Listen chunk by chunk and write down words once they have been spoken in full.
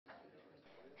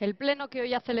El pleno que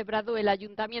hoy ha celebrado el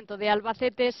Ayuntamiento de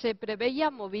Albacete se preveía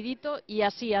movidito y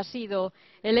así ha sido.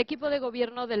 El equipo de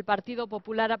gobierno del Partido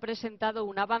Popular ha presentado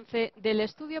un avance del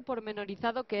estudio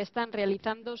pormenorizado que están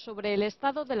realizando sobre el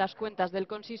estado de las cuentas del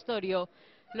consistorio.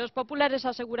 Los populares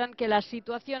aseguran que la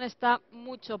situación está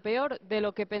mucho peor de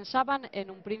lo que pensaban en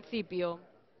un principio.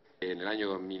 En el año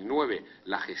 2009,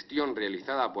 la gestión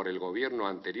realizada por el gobierno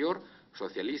anterior,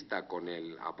 socialista con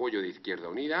el apoyo de Izquierda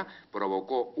Unida,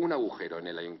 provocó un agujero en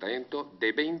el ayuntamiento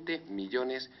de 20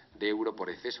 millones de euros por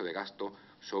exceso de gasto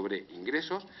sobre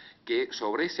ingresos, que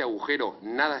sobre ese agujero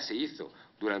nada se hizo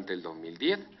durante el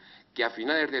 2010, que a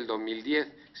finales del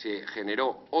 2010 se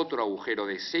generó otro agujero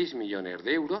de 6 millones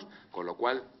de euros, con lo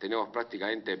cual tenemos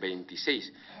prácticamente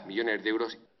 26 millones de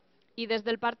euros. Y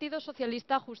desde el Partido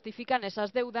Socialista justifican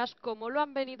esas deudas como lo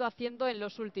han venido haciendo en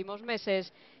los últimos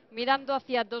meses, mirando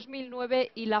hacia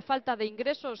 2009 y la falta de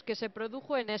ingresos que se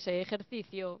produjo en ese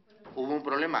ejercicio. Hubo un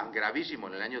problema gravísimo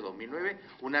en el año 2009,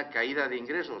 una caída de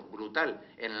ingresos brutal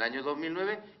en el año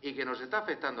 2009 y que nos está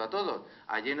afectando a todos.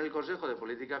 Allí en el Consejo de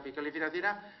Política Fiscal y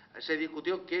Financiera se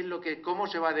discutió cómo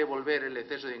se va a devolver el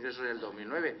exceso de ingresos en el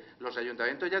 2009. Los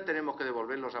ayuntamientos ya tenemos que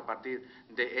devolverlos a partir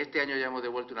de este año, ya hemos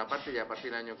devuelto una parte y a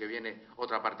partir del año que viene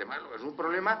otra parte más. Es un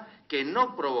problema que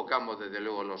no provocamos desde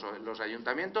luego los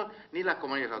ayuntamientos ni las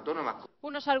comunidades autónomas.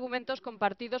 Unos argumentos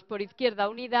compartidos por Izquierda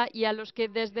Unida y a los que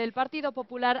desde el Partido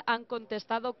Popular han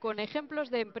contestado con ejemplos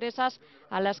de empresas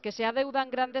a las que se adeudan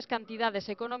grandes cantidades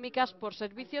económicas por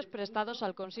servicios prestados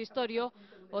al consistorio,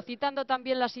 o citando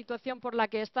también la situación por la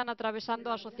que están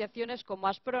atravesando asociaciones como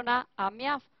Asprona,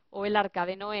 AMIAF o el Arca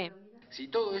de Noé. Si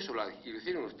todo eso lo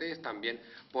hicieron ustedes también,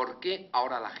 ¿por qué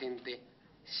ahora la gente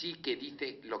sí que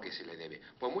dice lo que se le debe?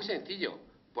 Pues muy sencillo,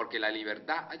 porque la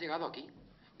libertad ha llegado aquí.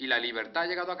 Y la libertad ha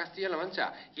llegado a Castilla-La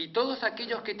Mancha. Y todos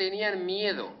aquellos que tenían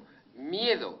miedo,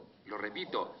 lo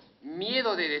repito,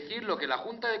 miedo de decir lo que la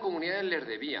Junta de Comunidades les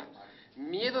debía,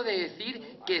 miedo de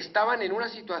decir que estaban en una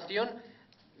situación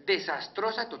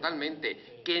desastrosa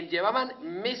totalmente, que llevaban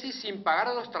meses sin pagar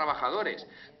a los trabajadores,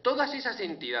 todas esas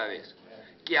entidades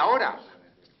que ahora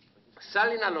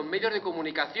salen a los medios de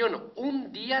comunicación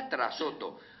un día tras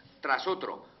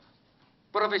otro,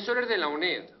 profesores de la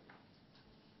UNED,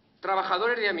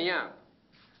 trabajadores de AMIA,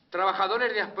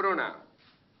 trabajadores de Asprona,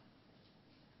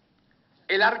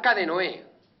 el Arca de Noé,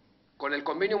 con el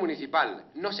convenio municipal,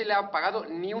 no se le ha pagado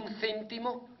ni un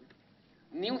céntimo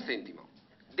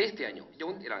de este año y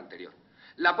aún del anterior.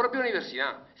 La propia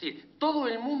universidad, es decir, todo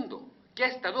el mundo que ha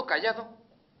estado callado,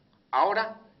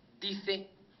 ahora dice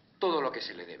todo lo que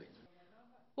se le debe.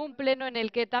 Un pleno en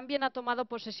el que también ha tomado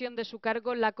posesión de su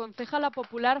cargo la concejala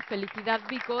popular FELICIDAD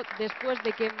VICO después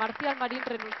de que MARCIAL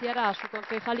renunciara a su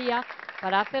concejalía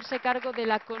para hacerse cargo de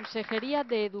la Consejería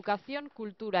de Educación,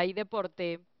 Cultura y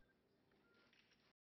Deporte.